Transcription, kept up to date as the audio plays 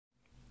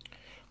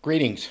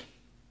Greetings.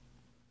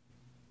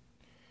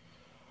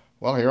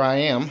 Well, here I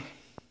am,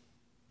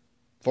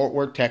 Fort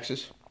Worth,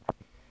 Texas.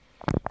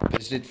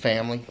 Visited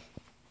family.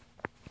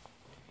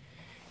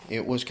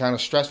 It was kind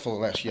of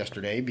stressful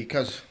yesterday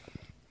because,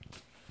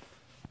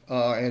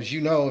 as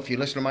you know, if you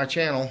listen to my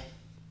channel,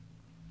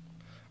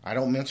 I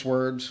don't mince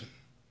words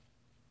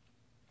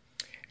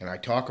and I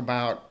talk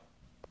about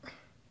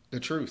the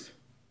truth.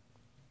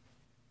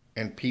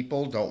 And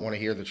people don't want to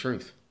hear the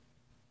truth.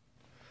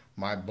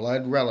 My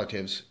blood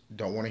relatives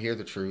don't want to hear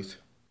the truth.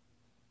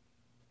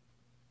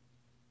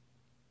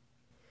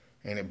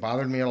 And it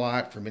bothered me a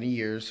lot for many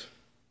years,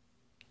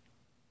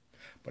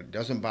 but it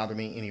doesn't bother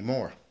me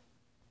anymore.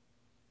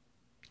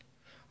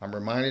 I'm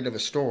reminded of a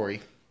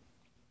story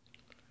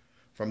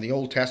from the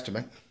Old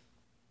Testament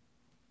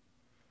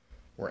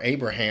where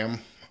Abraham,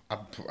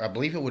 I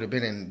believe it would have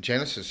been in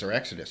Genesis or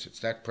Exodus.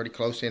 It's that pretty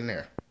close in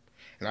there.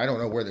 And I don't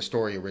know where the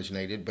story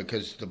originated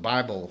because the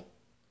Bible,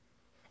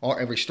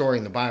 every story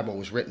in the Bible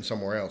was written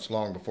somewhere else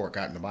long before it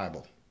got in the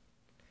Bible,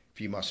 if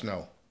you must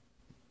know.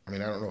 I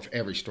mean, I don't know if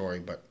every story,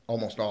 but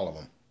almost all of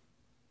them.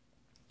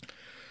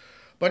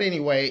 But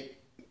anyway,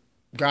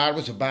 God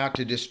was about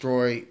to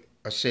destroy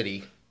a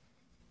city,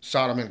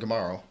 Sodom and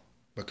Gomorrah,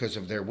 because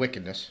of their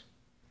wickedness.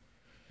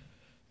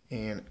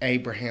 And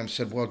Abraham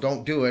said, well,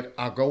 don't do it.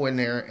 I'll go in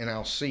there and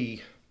I'll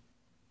see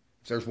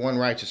if there's one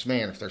righteous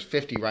man, if there's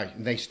 50 righteous.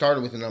 And they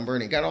started with a number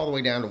and it got all the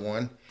way down to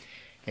one.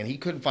 And he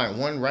couldn't find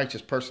one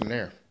righteous person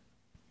there.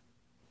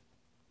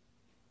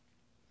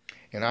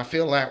 And I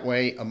feel that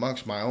way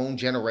amongst my own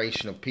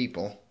generation of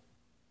people,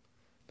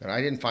 that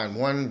I didn't find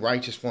one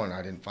righteous one.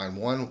 I didn't find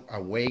one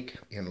awake,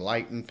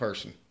 enlightened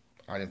person.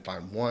 I didn't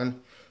find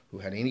one who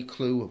had any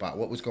clue about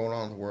what was going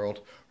on in the world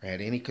or had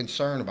any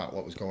concern about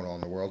what was going on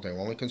in the world. They were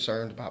only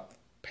concerned about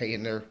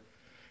paying their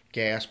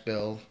gas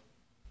bill,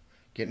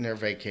 getting their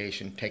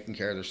vacation, taking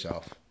care of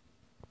themselves.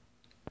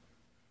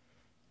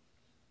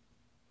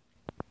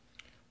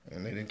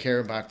 And they didn't care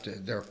about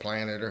their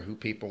planet or who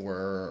people were,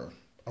 or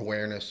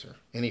awareness or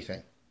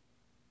anything.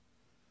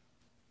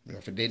 You know,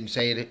 if it didn't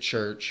say it at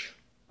church,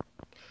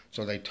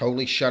 so they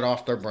totally shut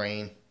off their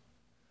brain.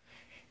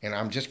 And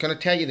I'm just going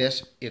to tell you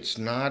this, it's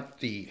not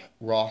the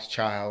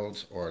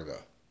Rothschilds or the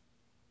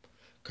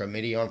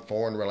Committee on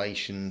Foreign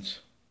Relations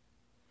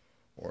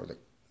or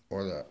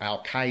the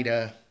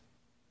Al-Qaeda,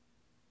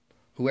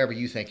 whoever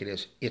you think it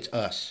is, it's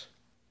us.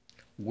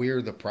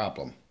 We're the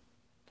problem.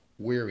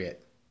 We're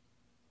it.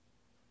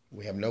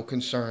 We have no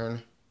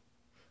concern.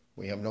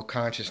 We have no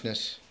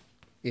consciousness.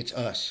 It's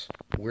us.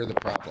 We're the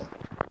problem.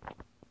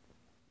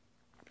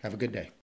 Have a good day.